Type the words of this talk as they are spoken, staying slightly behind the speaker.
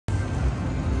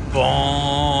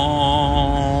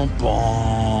Boom,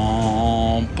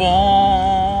 boom,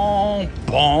 boom,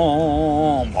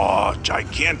 boom. Oh,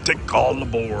 gigantic call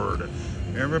aboard.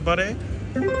 Everybody,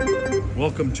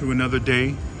 welcome to another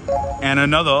day and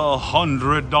another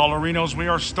 $100. We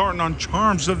are starting on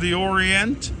Charms of the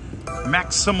Orient.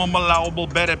 Maximum allowable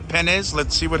bet at pennies.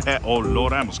 Let's see what happens. Oh,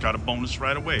 Lord, I almost got a bonus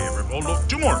right away. Oh, look,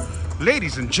 two more.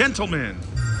 Ladies and gentlemen,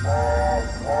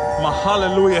 my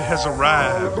hallelujah has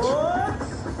arrived.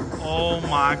 Oh,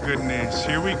 my goodness.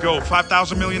 Here we go.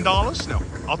 $5,000 million? No,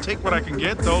 I'll take what I can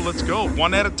get, though. Let's go.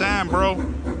 One at a time, bro.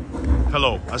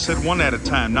 Hello. I said one at a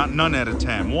time, not none at a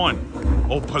time. One.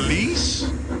 Oh, police?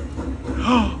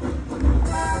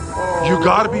 You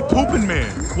gotta be pooping, man.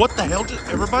 What the hell?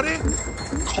 Everybody?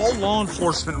 Call law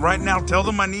enforcement right now. Tell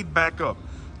them I need backup.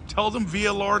 Tell them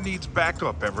VLR needs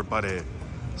backup, everybody.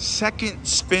 Second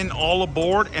spin all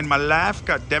aboard and my life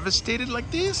got devastated like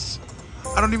this?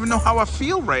 I don't even know how I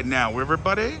feel right now,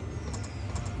 everybody.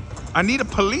 I need a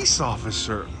police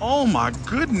officer. Oh my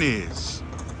goodness.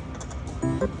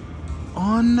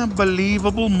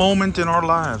 Unbelievable moment in our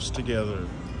lives together.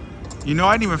 You know,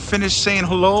 I didn't even finish saying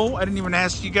hello. I didn't even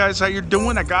ask you guys how you're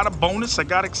doing. I got a bonus. I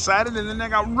got excited, and then I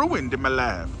got ruined in my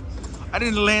life. I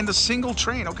didn't land a single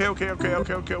train. Okay.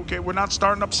 We're not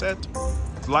starting upset.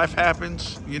 Life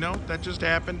happens. You know, that just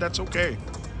happened. That's okay.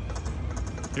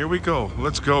 Here we go.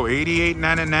 Let's go.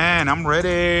 88.99. I'm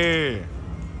ready.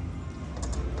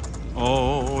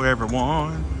 Oh,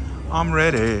 everyone. I'm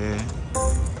ready.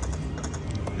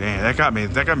 Man, that got me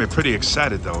pretty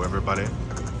excited, though, everybody.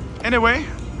 Anyway.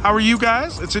 How are you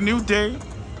guys? It's a new day.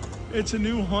 It's a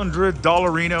new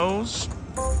 $100.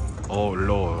 Oh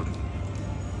Lord.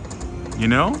 You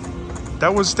know,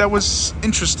 that was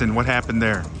interesting what happened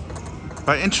there.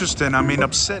 By interesting, I mean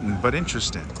upsetting, but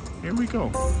interesting. Here we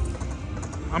go.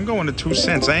 I'm going to 2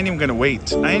 cents. I ain't even gonna wait.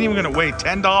 $10. I ain't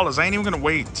even gonna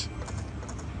wait.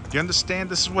 You understand?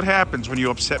 This is what happens when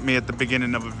you upset me at the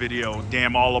beginning of a video.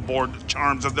 Damn, all aboard the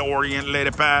Charms of the Orient,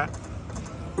 Lady Pie.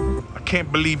 I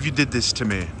can't believe you did this to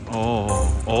me.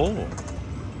 Oh.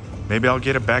 Maybe I'll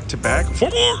get it back to back. 4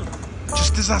 more!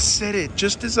 Just as I said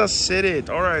it.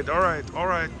 All right.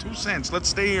 2 cents. Let's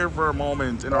stay here for a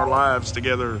moment in our lives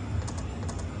together.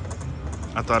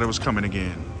 I thought it was coming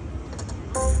again.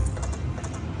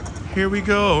 Here we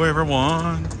go,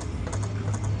 everyone.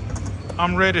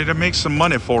 I'm ready to make some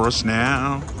money for us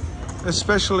now.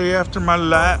 Especially after my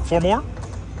life. 4 more?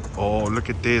 Oh, look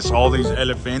at this. All these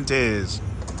elephantes.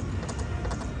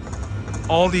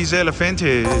 All these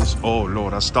elephantes. Oh,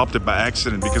 Lord, I stopped it by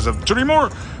accident because of 3 more.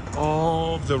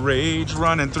 Oh, the rage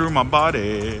running through my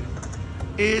body.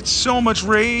 It's so much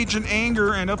rage and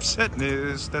anger and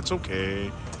upsetness. That's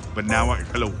okay. But now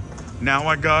Now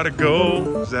I gotta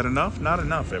go. Is that enough? Not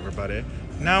enough, everybody.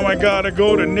 Now I gotta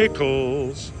go to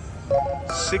Nichols.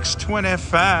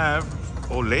 625.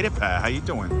 Oh, Lady Pie, how you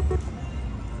doing?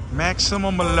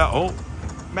 Maximum.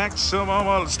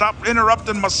 Stop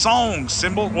interrupting my song,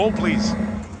 Symbol. Oh, please.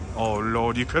 Oh,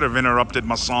 Lord, you could have interrupted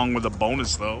my song with a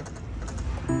bonus, though.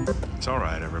 It's all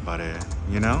right, everybody.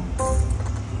 You know?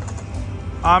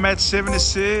 I'm at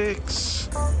 76.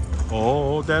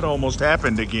 Oh, that almost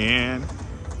happened again.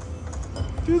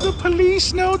 Do the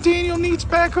police know Daniel needs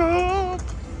backup?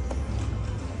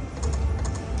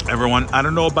 Everyone, I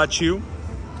don't know about you,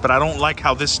 but I don't like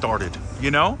how this started.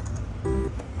 You know?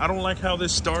 I don't like how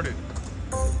this started.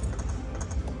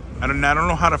 I don't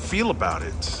know how to feel about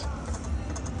it.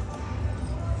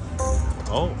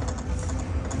 Oh.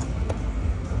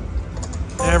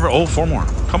 4 more.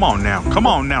 Come on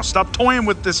now. Stop toying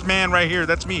with this man right here.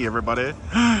 That's me, everybody.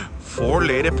 4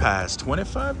 Lady Pies.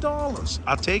 $25.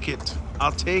 I'll take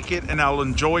it. And I'll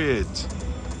enjoy it.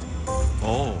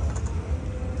 Oh.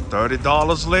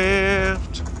 $30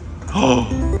 left. Oh.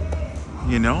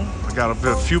 You know, I got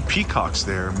a few peacocks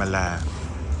there in my life.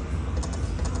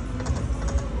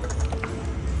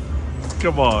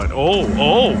 Come on. Oh.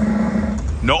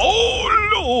 No,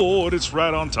 Lord, it's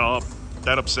right on top.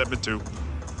 That upset me too.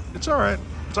 It's all right.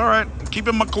 I'm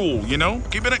keeping my cool, you know?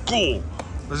 Keeping it cool.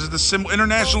 This is the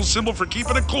international symbol for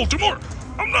keeping it cool. 2 more.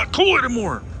 I'm not cool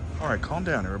anymore. All right, calm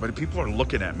down, everybody. People are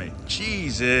looking at me.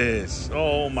 Jesus.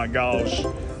 Oh, my gosh.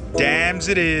 Dams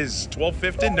it is.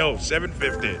 $12.50? No,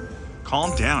 $7.50.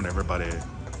 Calm down, everybody.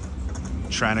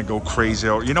 Trying to go crazy.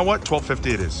 You know what?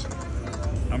 $12.50 it is.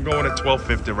 I'm going to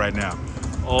 $12.50 right now.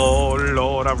 Oh,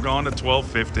 Lord, I've gone to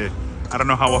 $12.50. I don't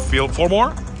know how I feel. 4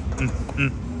 more?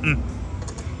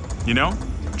 You know?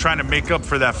 Trying to make up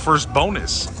for that first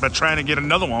bonus, but trying to get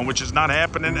another one, which is not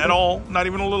happening at all. Not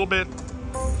even a little bit.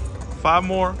 5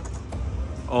 more.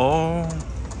 Oh.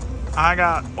 I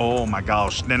got, oh my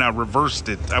gosh. Then I reversed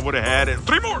it. I would have had it.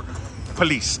 3 more.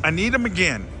 Police. I need them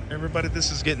again. Everybody,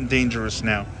 this is getting dangerous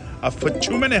now. I've put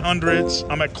too many hundreds.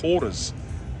 I'm at quarters.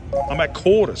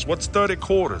 What's 30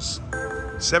 quarters?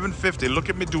 750. Look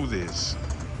at me do this.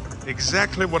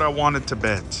 Exactly what I wanted to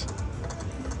bet.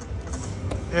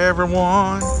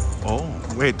 Everyone.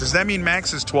 Oh, wait. Does that mean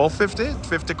max is 1250?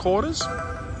 50 quarters?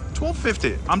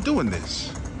 1250. I'm doing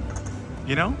this.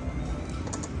 You know?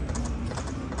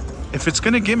 If it's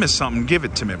gonna give me something, give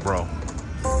it to me, bro.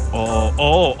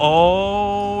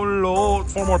 Oh, Lord.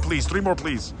 4 more, please. 3 more,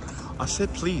 please. I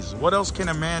said please. What else can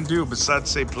a man do besides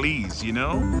say please, you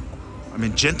know? I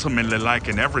mean, gentlemanly like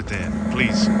and everything.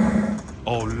 Please.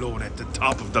 Oh, Lord, at the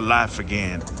top of the life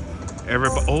again.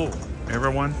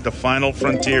 Everyone, the final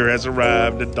frontier has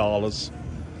arrived at dollars.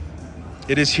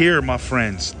 It is here, my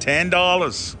friends.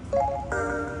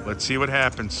 $10. Let's see what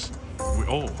happens.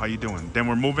 How you doing? Then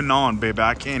we're moving on, baby.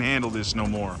 I can't handle this no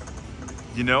more.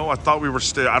 You know, I thought we were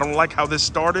still... I don't like how this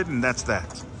started, and that's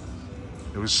that.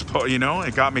 It was, you know,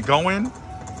 it got me going.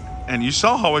 And you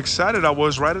saw how excited I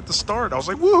was right at the start. I was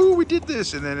like, woohoo, we did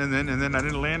this. And then I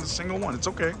didn't land a single one. It's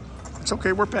okay. It's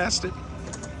okay. We're past it.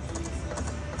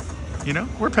 You know,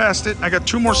 we're past it. I got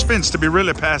 2 more spins to be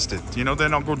really past it. You know,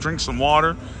 then I'll go drink some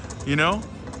water. You know?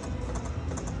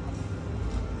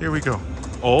 Here we go.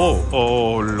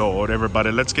 Oh, Lord,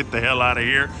 everybody. Let's get the hell out of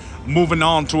here. Moving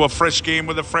on to a fresh game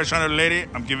with a fresh hunter lady.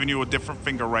 I'm giving you a different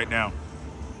finger right now.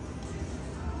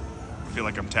 I feel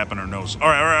like I'm tapping her nose. All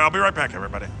right. I'll be right back,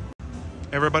 everybody.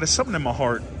 Everybody, something in my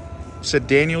heart said,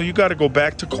 Daniel, you got to go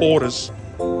back to quarters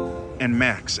and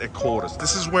max at quarters.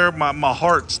 This is where my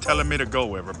heart's telling me to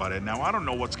go, everybody. Now, I don't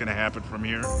know what's going to happen from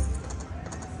here.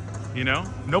 You know,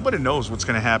 nobody knows what's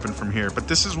going to happen from here. But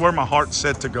this is where my heart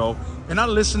said to go. And I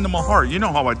listen to my heart. You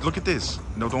know how I look at this.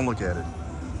 No, don't look at it.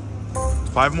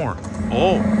 5 more.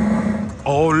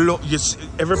 Oh, look. Yes,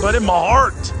 everybody, my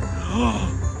heart.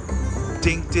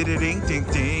 Ding, ding, ding, ding,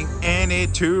 ding. And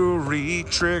it too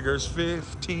re-triggers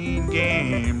 15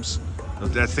 games.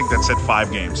 I think that said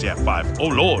 5 games. Yeah, 5. Oh,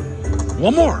 Lord.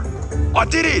 1 more. I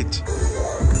did it.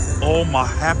 Oh, my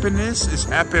happiness is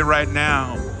happy right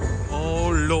now.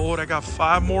 Oh, Lord, I got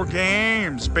 5 more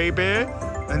games, baby.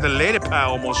 And the lady pie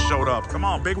almost showed up. Come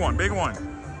on, big one, big one.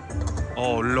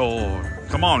 Oh, Lord.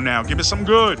 Come on now, give me some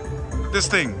good. This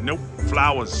thing. Nope,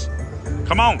 flowers.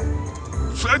 Come on.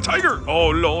 Tiger. Oh,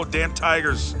 Lord, damn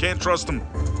tigers. Can't trust them.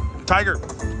 Tiger.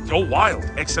 Oh, wild.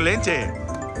 Excelente.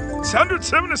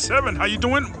 177. How you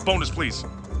doing? Bonus, please.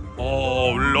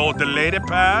 Oh, Lord, the lady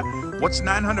pie. What's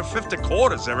 950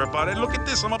 quarters, everybody? Look at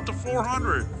this. I'm up to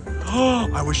 400. Oh,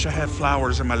 I wish I had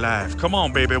flowers in my life. Come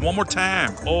on, baby. 1 more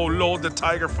time. Oh, Lord, the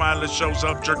tiger finally shows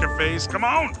up. Jerking face. Come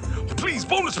on. Please,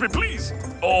 bonus me, please.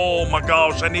 Oh, my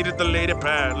gosh. I needed the lady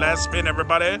pad. Last spin,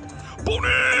 everybody.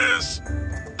 Bonus.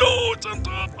 Oh, it's on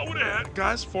top. I would have had.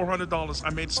 Guys, $400.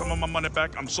 I made some of my money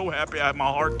back. I'm so happy. My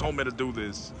heart told me to do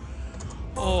this.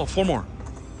 Oh, 4 more.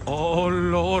 Oh,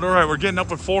 Lord. All right, we're getting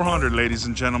up at 400, ladies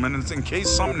and gentlemen. And in case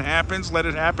something happens, let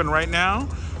it happen right now.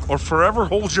 Or forever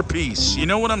hold your peace. You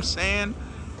know what I'm saying?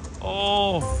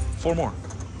 Oh, 4 more.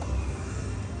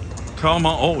 Come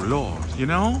on. Oh, Lord. You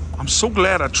know, I'm so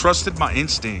glad I trusted my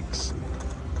instincts.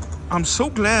 I'm so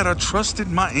glad I trusted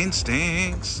my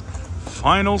instincts.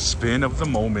 Final spin of the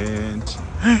moment.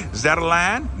 Is that a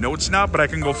line? No, it's not, but I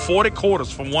can go 40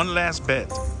 quarters for one last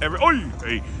bet.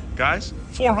 Hey, guys,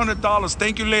 $400.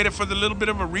 Thank you, lady, for the little bit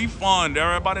of a refund.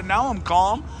 Everybody, now I'm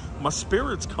calm. My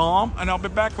spirit's calm, and I'll be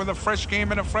back with a fresh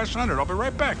game and a fresh 100. I'll be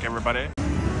right back, everybody.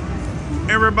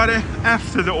 Everybody,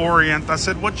 after the Orient, I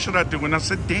said, what should I do? And I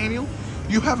said, Daniel,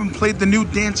 you haven't played the new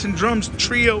Dancing Drums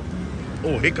Trio,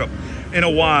 hiccup, in a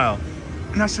while.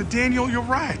 And I said, Daniel, you're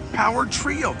right. Power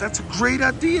Trio. That's a great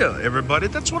idea, everybody.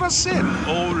 That's what I said.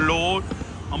 Oh, Lord.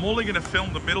 I'm only going to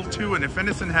film the middle 2, and if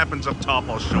anything happens up top,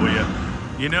 I'll show you.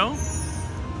 You know?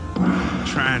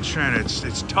 Trying.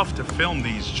 It's tough to film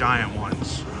these giant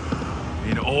ones.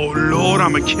 You know, oh, Lord,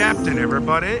 I'm a captain,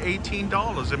 everybody.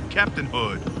 $18 in Captain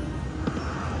Hood.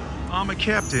 I'm a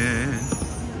captain.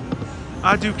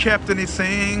 I do captainy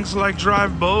things like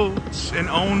drive boats and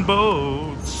own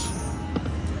boats.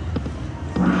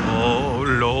 Oh,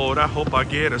 Lord, I hope I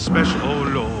get a special... Oh,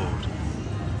 Lord.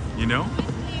 You know?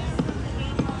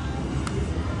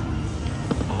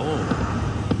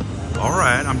 Oh. All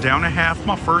right, I'm down to half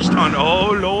my first hunt.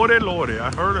 Oh, Lordy, Lordy.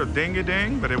 I heard a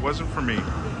ding-a-ding, but it wasn't for me.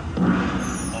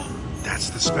 Oh, that's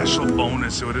the special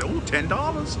bonus. Oh,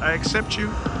 $10. I accept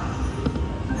you.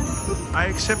 I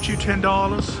accept you, $10.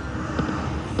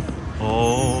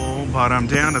 Oh, but I'm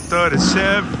down to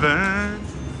 37.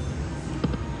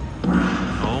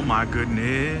 Oh my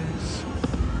goodness.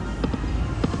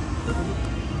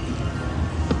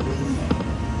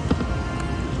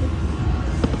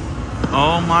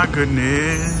 Oh my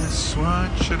goodness, what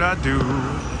should I do?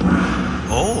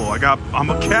 Oh, I'm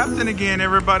a captain again,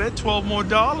 everybody. $12 more.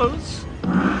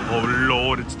 Oh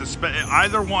Lord, it's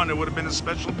either one, it would have been a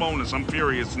special bonus. I'm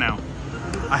furious now.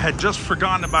 I had just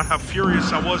forgotten about how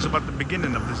furious I was about the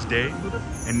beginning of this day.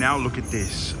 And now look at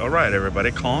this. All right,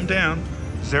 everybody, calm down.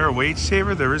 Is there a wage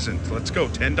saver? There isn't. Let's go,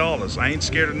 $10. I ain't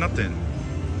scared of nothing.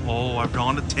 Oh, I've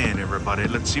gone to 10, everybody.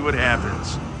 Let's see what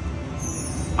happens.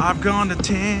 I've gone to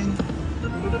 10.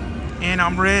 And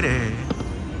I'm ready.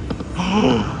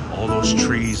 Oh, all those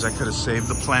trees. I could have saved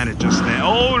the planet just then.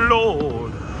 Oh,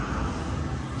 Lord.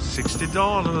 $60.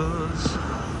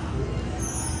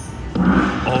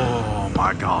 Oh,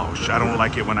 my gosh. I don't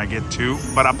like it when I get two.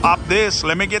 But I popped this.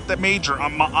 Let me get the major.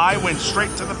 My eye went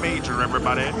straight to the major,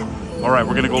 everybody. All right,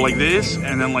 we're going to go like this,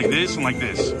 and then like this, and like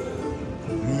this.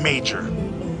 Major.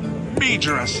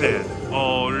 Major, I said.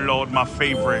 Oh, Lord, my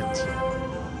favorite.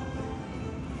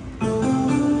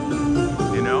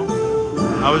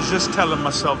 I was just telling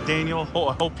myself, Daniel,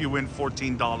 I hope you win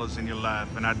 $14 in your life,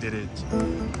 and I did it.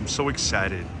 I'm so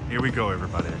excited. Here we go,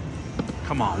 everybody.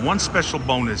 Come on, one special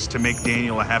bonus to make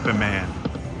Daniel a happy man.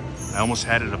 I almost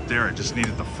had it up there. I just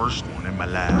needed the first one in my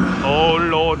life. Oh,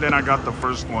 Lord, then I got the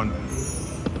first one.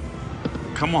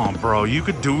 Come on, bro, you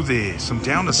could do this. I'm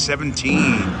down to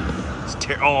 17.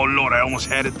 Oh, Lord, I almost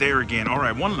had it there again. All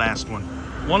right, one last one.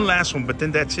 One last one, but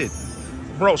then that's it.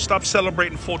 Bro, stop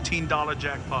celebrating $14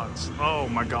 jackpots. Oh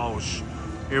my gosh.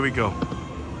 Here we go.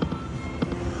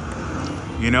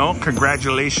 You know,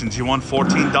 congratulations. You won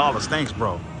 $14. Thanks,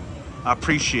 bro. I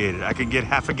appreciate it. I can get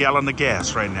half a gallon of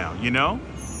gas right now, you know?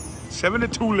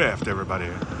 72 left,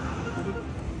 everybody.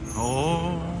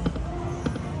 Oh.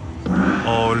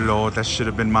 Oh, Lord, that should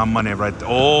have been my money right there.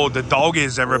 Oh, the dog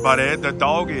is, everybody. The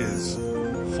dog is.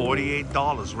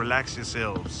 $48. Relax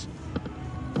yourselves.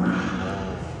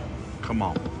 Come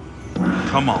on.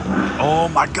 Come on. Oh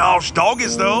my gosh,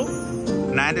 doggies though.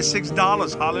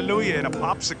 $96. Hallelujah. And a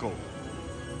popsicle.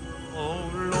 Oh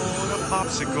Lord, a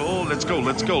popsicle. Let's go,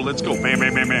 let's go, let's go. Bam,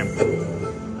 bam, bam, bam.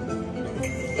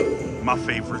 My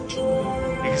favorite.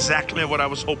 Exactly what I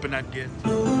was hoping I'd get.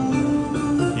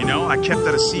 You know, I kept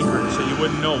it a secret so you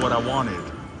wouldn't know what I wanted.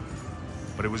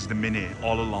 But it was the minute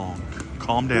all along.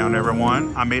 Calm down,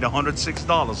 everyone. I made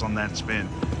 $106 on that spin.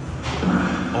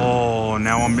 Oh,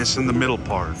 now I'm missing the middle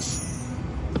parts.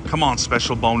 Come on,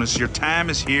 special bonus. Your time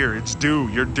is here. It's due.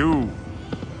 You're due.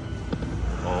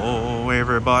 Oh,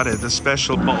 everybody, the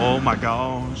special oh my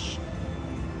gosh.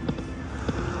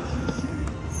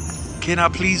 Can I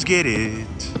please get it?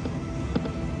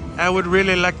 I would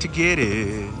really like to get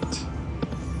it.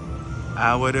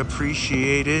 I would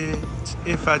appreciate it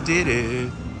if I did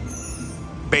it.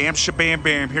 Bam, shabam,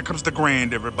 bam. Here comes the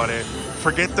grand, everybody.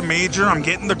 Forget the major. I'm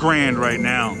getting the grand right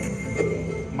now.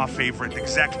 My favorite.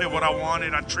 Exactly what I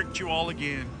wanted. I tricked you all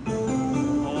again.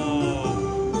 Oh.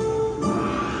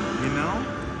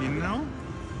 You know?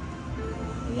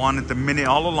 Wanted the minute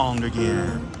all along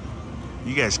again.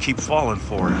 You guys keep falling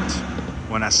for it.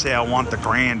 When I say I want the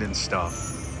grand and stuff.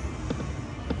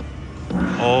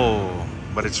 Oh.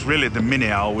 But it's really the mini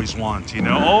I always want, you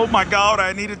know? Oh my God,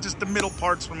 I needed just the middle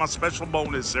parts for my special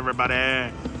bonus,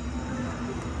 everybody.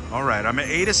 All right, I'm at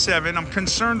 8 of 7. I'm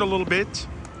concerned a little bit,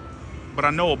 but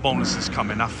I know a bonus is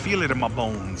coming. I feel it in my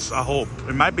bones, I hope.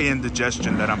 It might be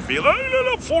indigestion that I'm feeling.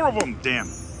 Oh, 4 of them, damn.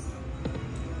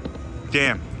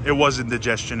 Damn, it was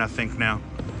indigestion, I think now.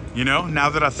 You know, now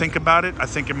that I think about it, I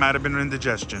think it might have been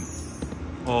indigestion.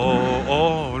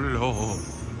 Oh, Lord.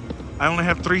 I only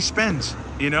have 3 spins,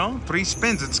 you know? 3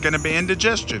 spins, it's gonna be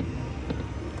indigestion.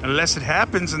 Unless it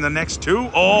happens in the next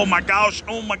 2. Oh my gosh,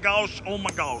 oh my gosh, oh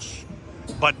my gosh.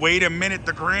 But wait a minute,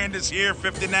 the grand is here,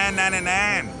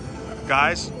 $59.99.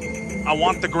 Guys, I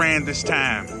want the grand this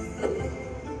time.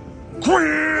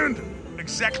 Grand!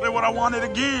 Exactly what I wanted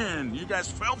again. You guys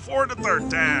fell for it the 3rd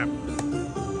time.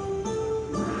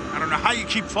 I don't know how you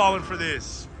keep falling for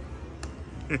this.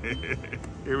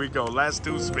 Here we go, last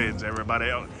 2 spins,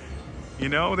 everybody. You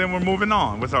know, then we're moving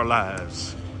on with our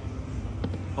lives.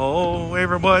 Oh,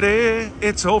 everybody,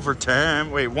 it's overtime.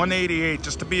 Wait, 188,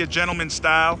 just to be a gentleman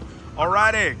style.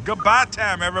 Alrighty, goodbye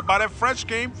time, everybody. Fresh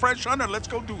game, fresh hunter. Let's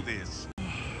go do this.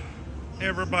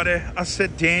 Everybody, I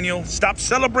said, Daniel, stop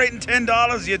celebrating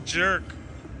 $10, you jerk.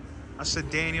 I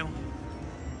said, Daniel,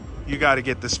 you got to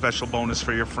get this special bonus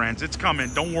for your friends. It's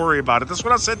coming. Don't worry about it. That's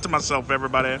what I said to myself,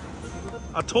 everybody.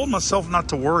 I told myself not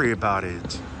to worry about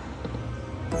it.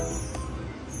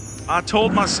 I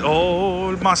told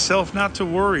myself not to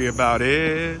worry about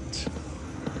it.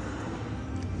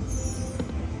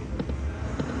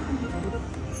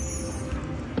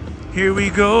 Here we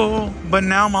go. But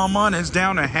now my money's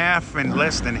down to half and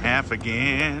less than half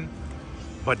again.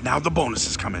 But now the bonus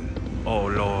is coming. Oh,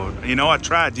 Lord. You know, I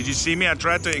tried. Did you see me? I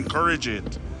tried to encourage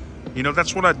it. You know,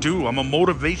 that's what I do. I'm a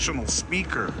motivational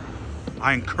speaker.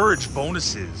 I encourage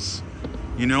bonuses.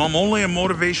 You know, I'm only a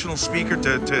motivational speaker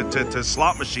to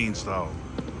slot machines, though.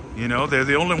 You know, they're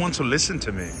the only ones who listen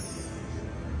to me.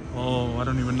 Oh, I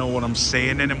don't even know what I'm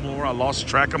saying anymore. I lost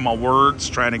track of my words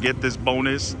trying to get this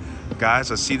bonus.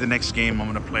 Guys, I see the next game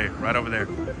I'm going to play. Right over there.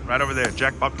 Right over there.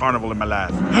 Jackpot Carnival in my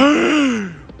life.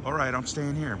 All right, I'm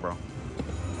staying here, bro.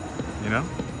 You know?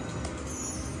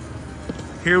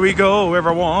 Here we go,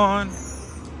 everyone.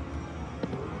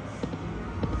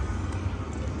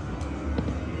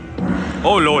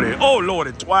 Oh,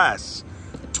 Lordy, twice.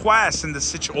 Twice in the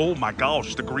situation. Oh, my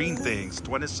gosh, the green things,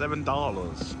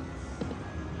 $27.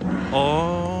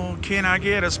 Oh, can I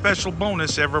get a special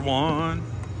bonus, everyone?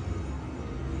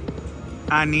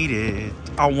 I need it.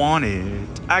 I want it.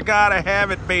 I gotta have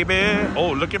it, baby.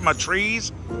 Oh, look at my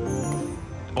trees.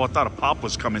 Oh, I thought a pop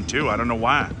was coming, too. I don't know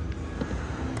why.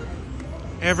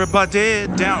 Everybody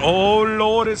down. Oh,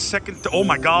 Lord, it's second. Oh,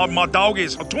 my God, my dog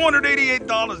is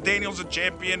 $288. Daniel's a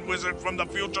champion wizard from the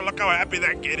future. Look how happy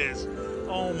that kid is.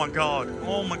 Oh, my God.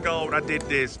 Oh, my God, I did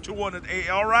this. 208.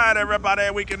 All right, everybody,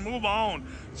 we can move on.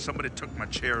 Somebody took my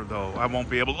chair, though. I won't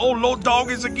be able. Oh, Lord,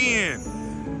 doggies again.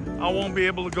 I won't be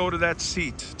able to go to that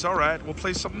seat. It's all right. We'll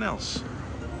play something else.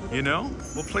 You know?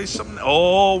 We'll play something.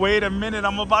 Oh, wait a minute.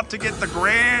 I'm about to get the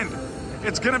grand.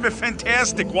 It's going to be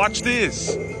fantastic. Watch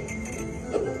this.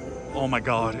 Oh my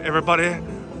God, everybody,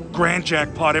 grand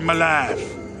jackpot in my life.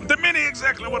 The mini,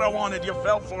 exactly what I wanted. You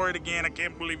fell for it again. I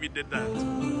can't believe you did that.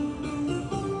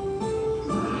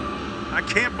 I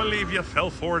can't believe you fell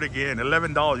for it again.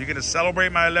 $11. You gonna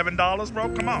celebrate my $11, bro?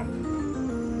 Come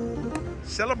on.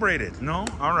 Celebrate it. No?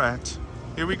 All right.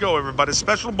 Here we go, everybody.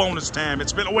 Special bonus time.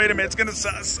 It's been, wait a minute. It's gonna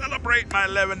celebrate my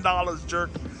 $11, jerk.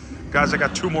 Guys, I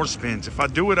got 2 more spins. If I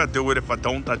do it, I do it. If I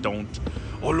don't, I don't.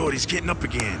 Oh, Lord, he's getting up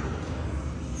again.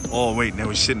 Oh, wait, now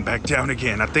he's sitting back down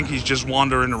again. I think he's just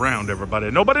wandering around,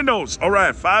 everybody. Nobody knows. All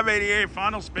right, 588,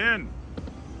 final spin.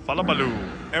 Falabaloo.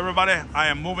 Everybody, I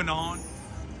am moving on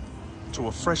to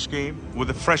a fresh game with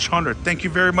a fresh 100. Thank you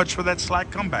very much for that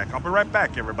slight comeback. I'll be right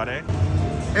back, everybody.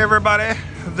 Everybody,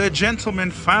 the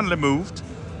gentleman finally moved.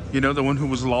 You know, the one who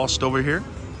was lost over here.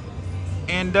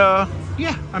 And,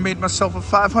 yeah, I made myself a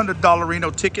 $500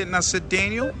 Reno ticket, and I said,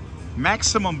 Daniel,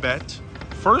 maximum bet,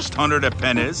 first 100 at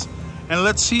pennies. And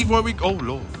let's see where we go. Oh,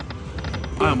 Lord.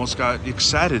 I almost got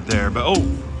excited there. But,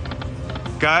 oh,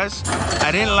 guys,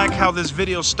 I didn't like how this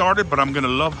video started, but I'm going to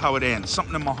love how it ends.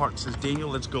 Something in my heart says, Daniel,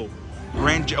 let's go.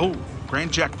 Grand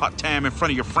jackpot time in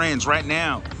front of your friends right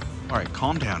now. All right,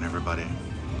 calm down, everybody.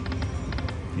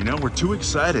 You know, we're too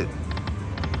excited.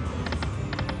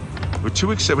 We're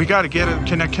too excited. We got to get it.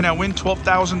 Can I win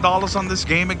 $12,000 on this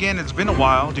game again? It's been a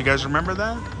while. Do you guys remember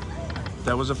that?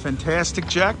 That was a fantastic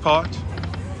jackpot.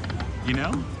 You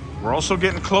know, we're also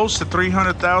getting close to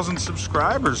 300,000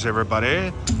 subscribers,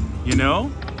 everybody. You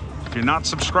know, if you're not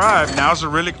subscribed, now's a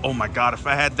really, oh my God, if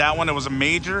I had that one, it was a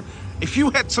major. If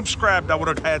you had subscribed, I would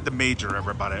have had the major,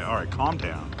 everybody. All right, calm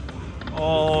down.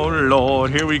 Oh, Lord,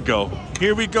 here we go.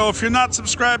 Here we go. If you're not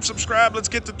subscribed, subscribe. Let's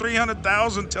get to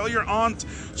 300,000. Tell your Aunt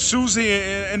Susie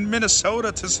in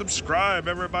Minnesota to subscribe,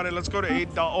 everybody. Let's go to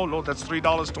 $8. Oh, Lord, that's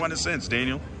 $3.20,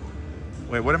 Daniel.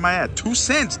 Wait, what am I at? 2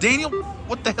 cents. Daniel,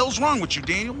 what the hell's wrong with you,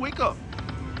 Daniel? Wake up.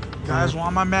 Guys, why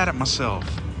am I mad at myself?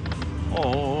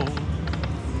 Oh,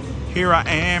 here I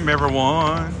am,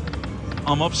 everyone.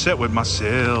 I'm upset with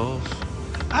myself.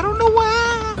 I don't know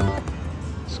why.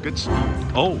 It's good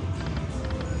stuff. Oh,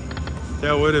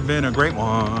 that would have been a great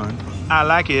one. I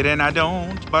like it and I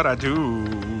don't, but I do.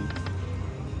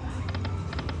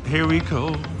 Here we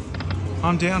go.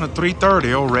 I'm down to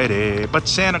 330 already, but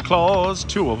Santa Claus,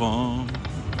 2 of them.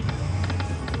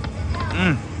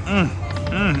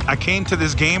 I came to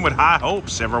this game with high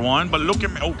hopes, everyone, but look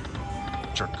at me. Oh,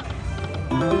 jerk.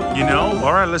 You know,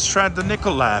 all right, let's try the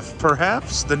nickel laugh.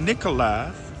 Perhaps the nickel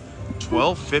laugh.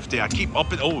 $12.50. I keep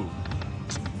up it. Oh,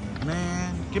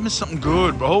 man, give me something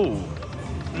good, bro.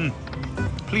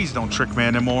 Please don't trick me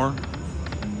anymore.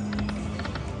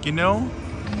 You know,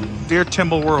 dear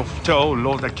Timberwolf. Oh,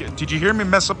 Lord, that kid. Did you hear me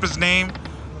mess up his name?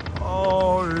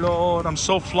 Oh, Lord, I'm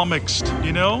so flummoxed,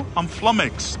 you know? I'm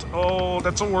flummoxed. Oh,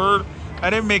 that's a word. I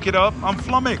didn't make it up. I'm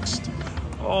flummoxed.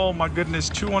 Oh, my goodness,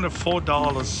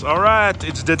 $204. All right,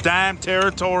 it's the dime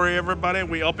territory, everybody.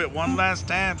 We up it one last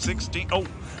time, 16. Oh,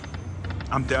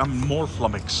 I'm more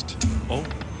flummoxed. Oh,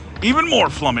 even more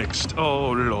flummoxed.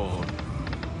 Oh, Lord.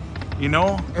 You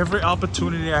know, every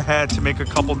opportunity I had to make a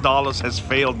couple dollars has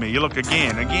failed me. You look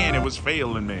again, it was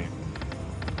failing me.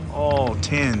 Oh,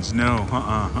 tens, no,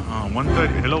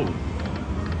 130, hello.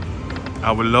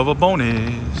 I would love a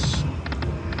bonus,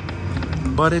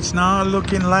 but it's not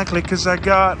looking likely because I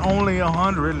got only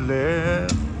 100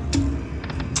 left.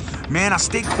 Man, I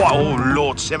stayed quiet. Oh,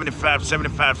 Lord, 75,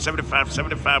 75, 75,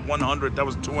 75, 100. That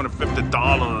was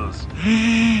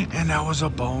 $250. And that was a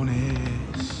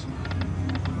bonus.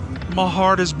 My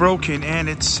heart is broken and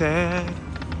it's sad.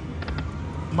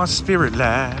 My spirit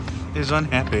life is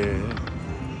unhappy.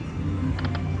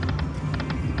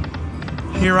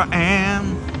 Here I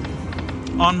am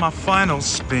on my final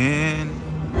spin.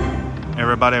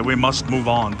 Everybody, we must move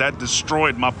on. That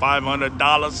destroyed my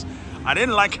 $500. I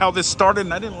didn't like how this started,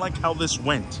 and I didn't like how this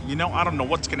went. You know, I don't know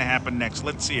what's going to happen next.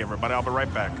 Let's see, everybody. I'll be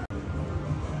right back.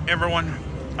 Everyone,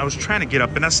 I was trying to get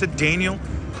up, and I said, Daniel,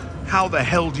 how the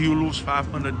hell do you lose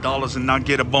 $500 and not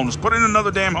get a bonus? Put in another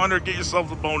damn 100, get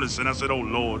yourself a bonus. And I said, oh,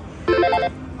 Lord,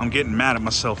 I'm getting mad at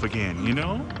myself again, you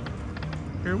know?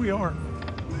 Here we are.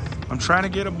 I'm trying to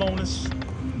get a bonus,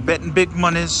 betting big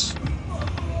monies.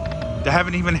 They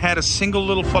haven't even had a single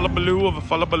little fullabaloo of a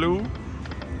fullabaloo,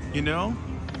 you know?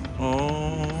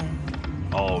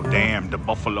 Oh, damn, the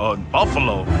buffalo.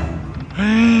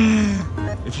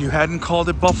 If you hadn't called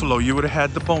it buffalo, you would have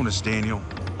had the bonus, Daniel.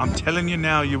 I'm telling you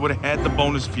now, you would have had the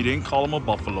bonus if you didn't call him a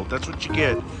buffalo. That's what you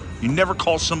get. You never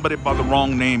call somebody by the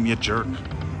wrong name, you jerk.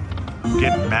 I'm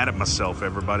getting mad at myself,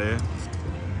 everybody.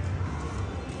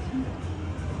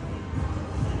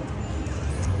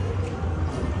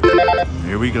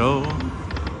 Here we go.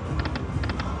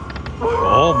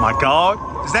 Oh my God.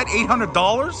 Is that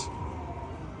 $800?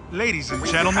 Ladies and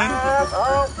gentlemen,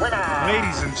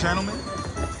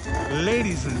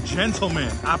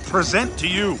 I present to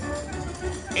you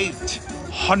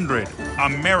 800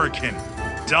 American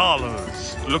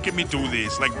dollars. Look at me do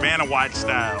this, like Vanna White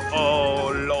style.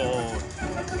 Oh Lord,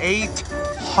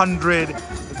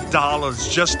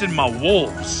 $800 just in my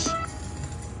wolves.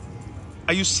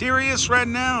 Are you serious right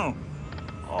now?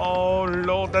 Oh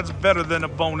Lord, that's better than a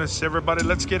bonus. Everybody,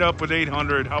 let's get up with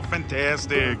 800. How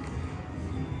fantastic.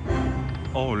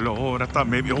 Oh Lord, I thought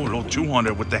maybe, oh Lord,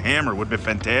 200 with the hammer would be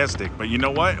fantastic. But you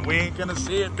know what? We ain't gonna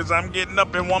see it because I'm getting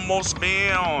up in one more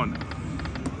spin.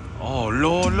 Oh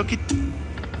Lord, look at,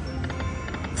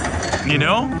 you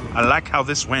know, I like how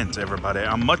this went, everybody.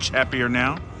 I'm much happier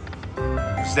now.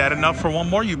 Is that enough for one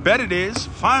more? You bet it is.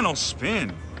 Final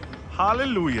spin.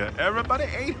 Hallelujah. Everybody,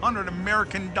 800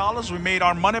 American dollars. We made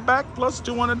our money back plus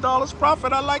 $200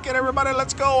 profit. I like it, everybody.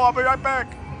 Let's go. I'll be right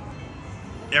back.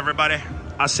 Everybody,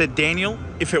 I said, Daniel,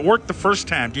 if it worked the first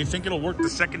time, do you think it'll work the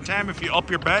second time if you up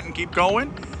your bet and keep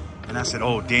going? And I said,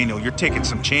 oh, Daniel, you're taking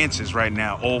some chances right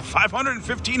now. Oh, 500 and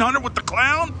 1,500 with the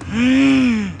clown?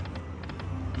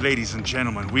 Ladies and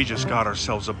gentlemen, we just got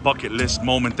ourselves a bucket list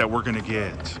moment that we're going to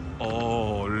get.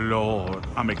 Oh, Lord.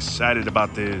 I'm excited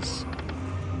about this.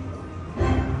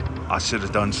 I should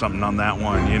have done something on that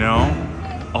one, you know?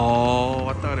 Oh,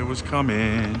 I thought it was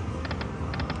coming.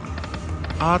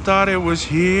 I thought it was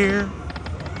here.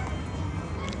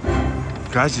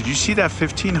 Guys, did you see that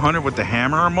 1,500 with the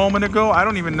hammer a moment ago? I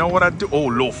don't even know what I do. Oh,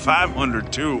 low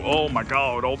 500 too. Oh my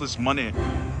God, all this money.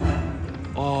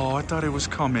 Oh, I thought it was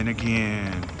coming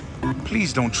again.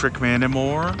 Please don't trick me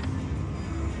anymore.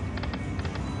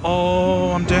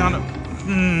 Oh, I'm down.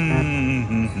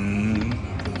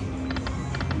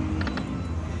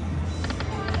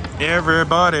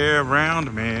 Everybody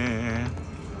around me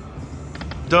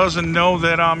doesn't know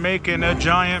that I'm making a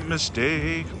giant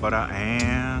mistake, but I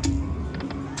am.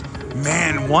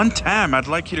 Man, one time I'd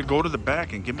like you to go to the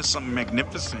back and give me something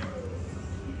magnificent.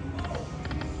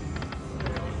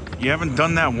 You haven't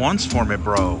done that once for me,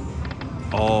 bro.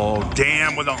 Oh,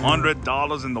 damn, with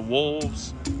 $100 in the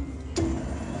wolves.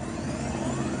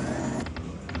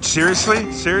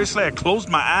 Seriously? Seriously? I closed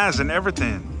my eyes and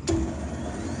everything.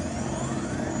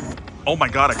 Oh my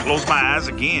God, I closed my eyes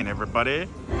again, everybody.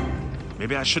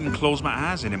 Maybe I shouldn't close my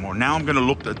eyes anymore. Now I'm gonna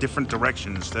look a different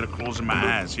direction instead of closing my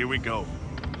eyes. Here we go.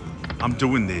 I'm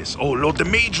doing this. Oh Lord, the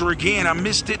major again. I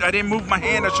missed it. I didn't move my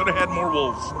hand. I should have had more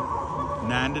wolves.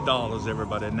 $90,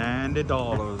 everybody.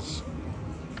 $90.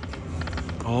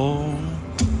 Oh.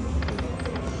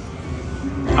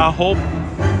 I hope,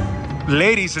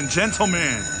 ladies and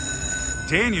gentlemen,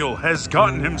 Daniel has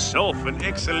gotten himself an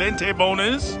Excelente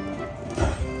bonus.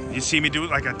 You see me do it?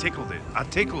 Like I tickled it. I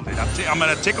tickled it. I'm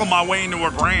going to tickle my way into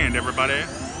 $1,000, everybody.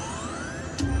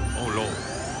 Oh, Lord.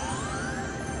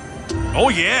 Oh,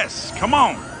 yes. Come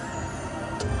on.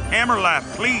 Hammer laugh,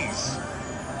 please.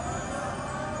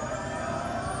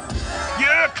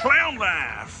 Yeah, clown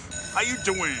laugh. How you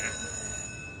doing?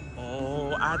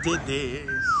 I did this.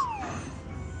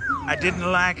 I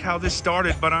didn't like how this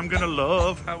started, but I'm gonna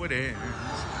love how it ends.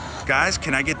 Guys,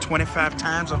 can I get 25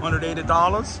 times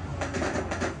 $180?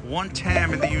 One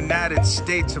time in the United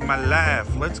States of my life.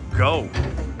 Let's go.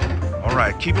 All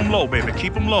right, keep them low, baby.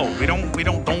 Keep them low.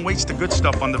 Don't waste the good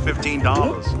stuff on the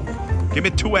 $15. Give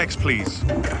me 2x, please.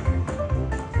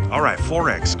 All right,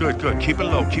 4x. Good, good. Keep it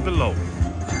low. Keep it low.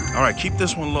 All right, keep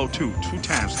this one low too. 2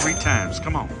 times, 3 times.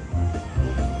 Come on.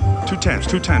 2 times,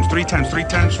 2 times, 3 times, 3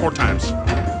 times, 4 times.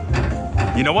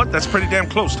 You know what? That's pretty damn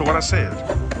close to what I said.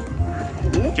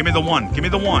 Give me the 1. Give me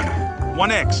the 1.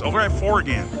 1x. All right, 4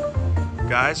 again.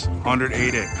 Guys,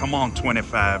 180. Come on,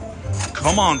 25.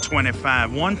 Come on,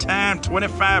 25. One time,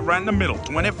 25 right in the middle.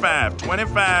 25,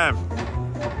 25.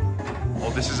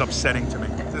 Oh, this is upsetting to me.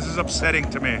 This is upsetting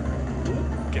to me.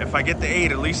 Okay, if I get the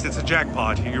 8, at least it's a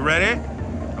jackpot. You ready?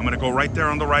 I'm going to go right there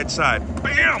on the right side.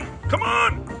 Bam! Come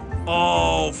on!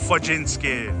 Oh,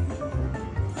 Fudginski.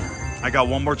 I got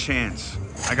one more chance.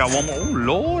 I got one more. Oh,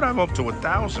 Lord, I'm up to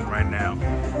 1,000 right now.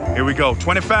 Here we go.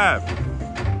 25.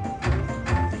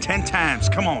 10 times.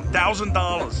 Come on.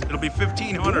 $1,000. It'll be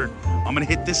 $1,500. I'm going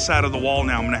to hit this side of the wall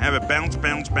now. I'm going to have it bounce,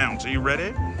 bounce, bounce. Are you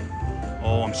ready?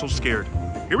 Oh, I'm so scared.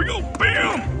 Here we go.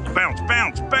 Bam! Bounce,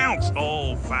 bounce, bounce.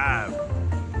 Oh, 5.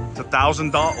 It's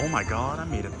 $1,000. Oh, my God. I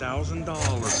made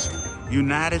 $1,000.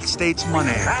 United States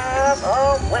money. I'm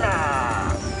a winner.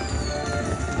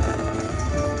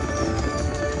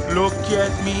 Look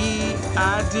at me,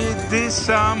 I did this,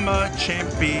 I'm a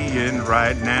champion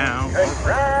right now.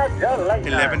 Congratulations.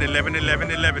 11, 11,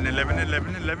 11, 11, 11,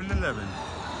 11, 11, 11.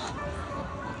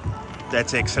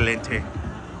 That's Excelente.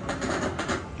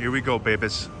 Here we go,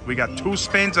 babies. We got 2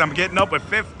 spins, I'm getting up with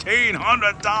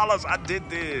 $1,500. I did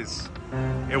this.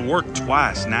 It worked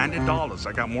twice, $90.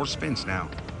 I got more spins now.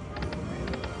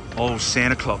 Oh,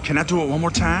 Santa Claus. Can I do it one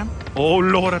more time? Oh,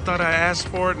 Lord, I thought I asked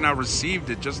for it and I received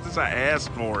it just as I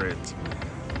asked for it.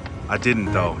 I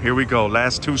didn't, though. Here we go.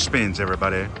 Last 2 spins,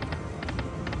 everybody.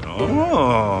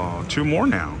 Oh, 2 more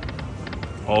now.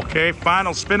 Okay,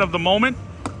 final spin of the moment.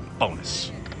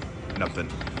 Bonus. Nothing.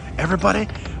 Everybody.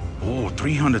 Oh,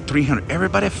 300, 300.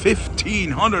 Everybody,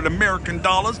 1,500 American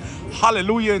dollars.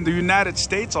 Hallelujah in the United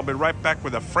States. I'll be right back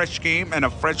with a fresh game and a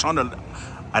fresh 100.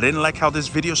 I didn't like how this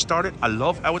video started. I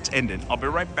love how it's ending. I'll be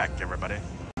right back, everybody.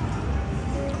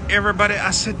 Everybody,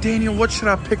 I said, Daniel, what should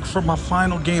I pick for my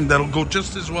final game that'll go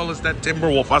just as well as that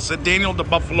Timberwolf? I said, Daniel, the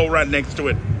Buffalo right next to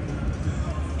it.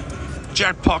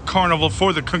 Jackpot Carnival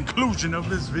for the conclusion of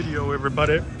this video,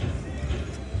 everybody.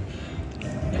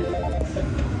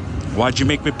 Why'd you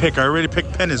make me pick? I already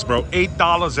picked pennies, bro.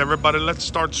 $8, everybody. Let's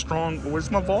start strong.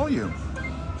 Where's my volume?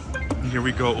 Here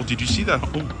we go. Oh, did you see that?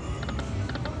 Oh.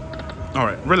 All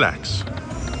right, relax.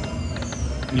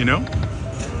 You know?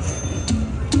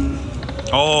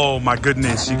 Oh, my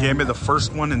goodness. You gave me the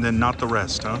first one and then not the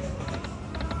rest, huh?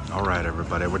 All right,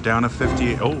 everybody. We're down to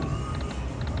 58. Oh.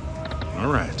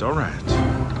 All right, all right.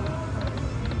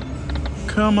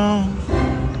 Come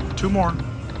on. 2 more.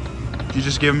 You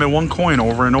just give me 1 coin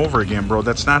over and over again, bro.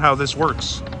 That's not how this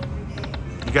works.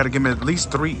 You got to give me at least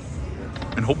 3.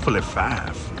 And hopefully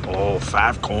 5. Oh,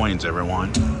 5 coins,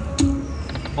 everyone.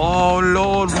 Oh,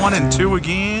 Lord, 1 and 2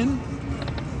 again.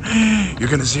 You're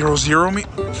going to 0-0 me?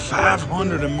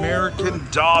 500 American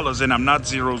dollars, and I'm not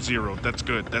 0-0. That's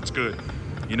good. That's good.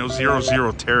 You know,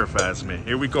 0-0 terrifies me.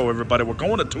 Here we go, everybody. We're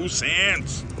going to 2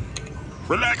 cents.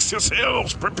 Relax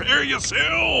yourselves. Prepare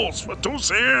yourselves for 2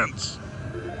 cents.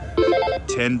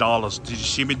 $10. Did you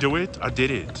see me do it? I did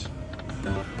it.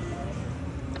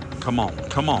 Come on.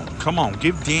 Come on. Come on.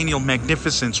 Give Daniel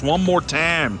magnificence one more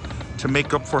time to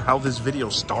make up for how this video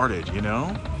started, you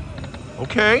know?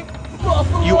 Okay.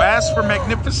 You ask for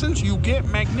magnificence, you get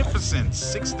magnificence.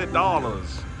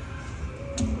 $60.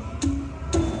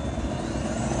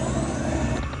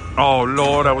 Oh,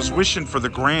 Lord, I was wishing for the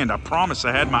grand. I promise.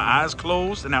 I had my eyes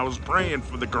closed and I was praying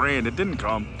for the grand. It didn't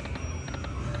come.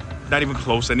 Not even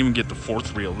close. I didn't even get the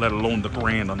 4th reel, let alone the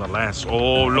grand on the last.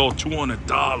 Oh, Lord,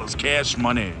 $200 cash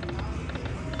money.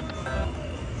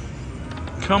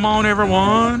 Come on,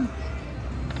 everyone.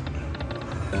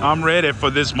 I'm ready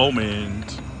for this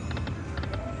moment.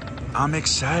 I'm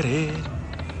excited.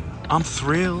 I'm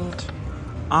thrilled.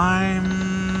 I'm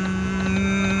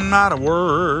out of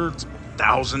words.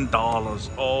 $1,000.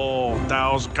 Oh,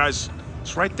 1,000. Guys,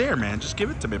 it's right there, man. Just give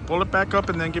it to me. Pull it back up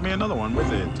and then give me another one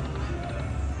with it.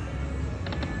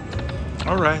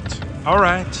 All right. All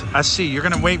right. I see. You're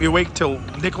going to wait till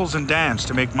nickels and dimes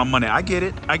to make my money. I get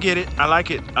it. I get it. I like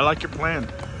it. I like your plan.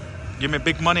 Give me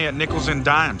big money at nickels and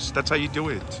dimes. That's how you do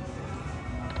it.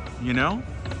 You know?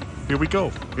 Here we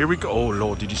go. Here we go. Oh,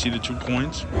 Lord. Did you see the 2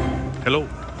 coins? Hello.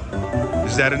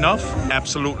 Is that enough?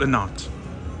 Absolutely not.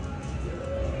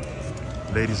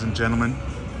 Ladies and gentlemen,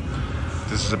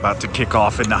 this is about to kick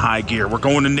off into high gear. We're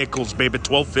going to nickels, baby.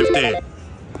 12.50.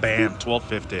 Bam,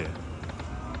 12.50.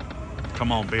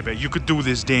 Come on, baby. You could do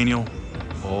this, Daniel.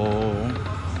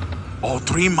 Oh,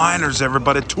 3 miners,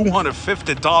 everybody.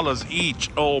 $250 each.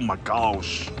 Oh, my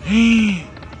gosh.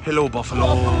 Hello, buffalo.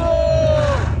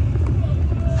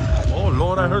 Oh,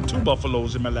 Lord, I heard 2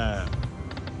 buffaloes in my lap.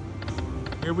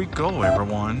 Here we go,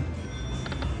 everyone.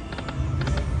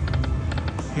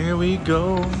 Here we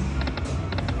go.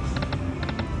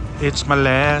 It's my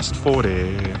last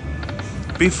 40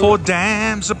 before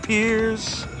Dams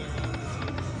appears.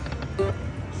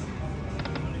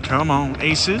 Come on,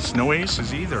 aces. No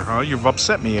aces either, huh? You've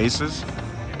upset me, aces.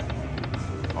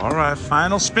 All right,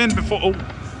 final spin before... Oh,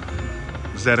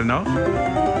 is that enough?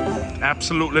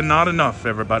 Absolutely not enough,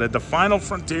 everybody. The final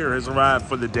frontier has arrived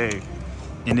for the day,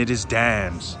 and it is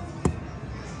Dams.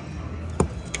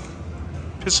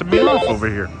 Pissing me off over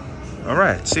here. All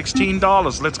right,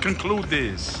 $16. Let's conclude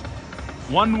this.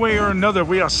 One way or another,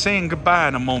 we are saying goodbye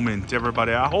in a moment,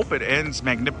 everybody. I hope it ends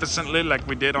magnificently like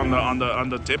we did on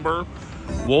the Timber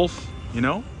Wolf, you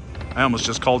know? I almost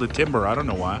just called it Timber. I don't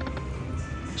know why.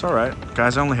 It's all right.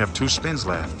 Guys, I only have 2 spins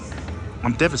left.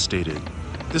 I'm devastated.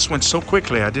 This went so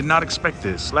quickly. I did not expect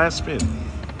this. Last spin.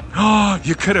 Oh,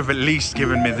 you could have at least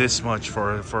given me this much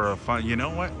for a fun... You know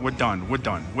what? We're done. We're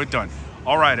done. We're done.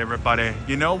 All right, everybody.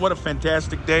 You know, what a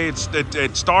fantastic day.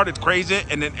 It started crazy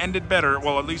and it ended better.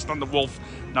 Well, at least on the wolf,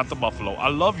 not the buffalo. I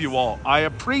love you all. I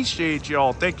appreciate you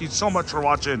all. Thank you so much for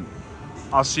watching.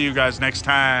 I'll see you guys next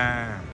time.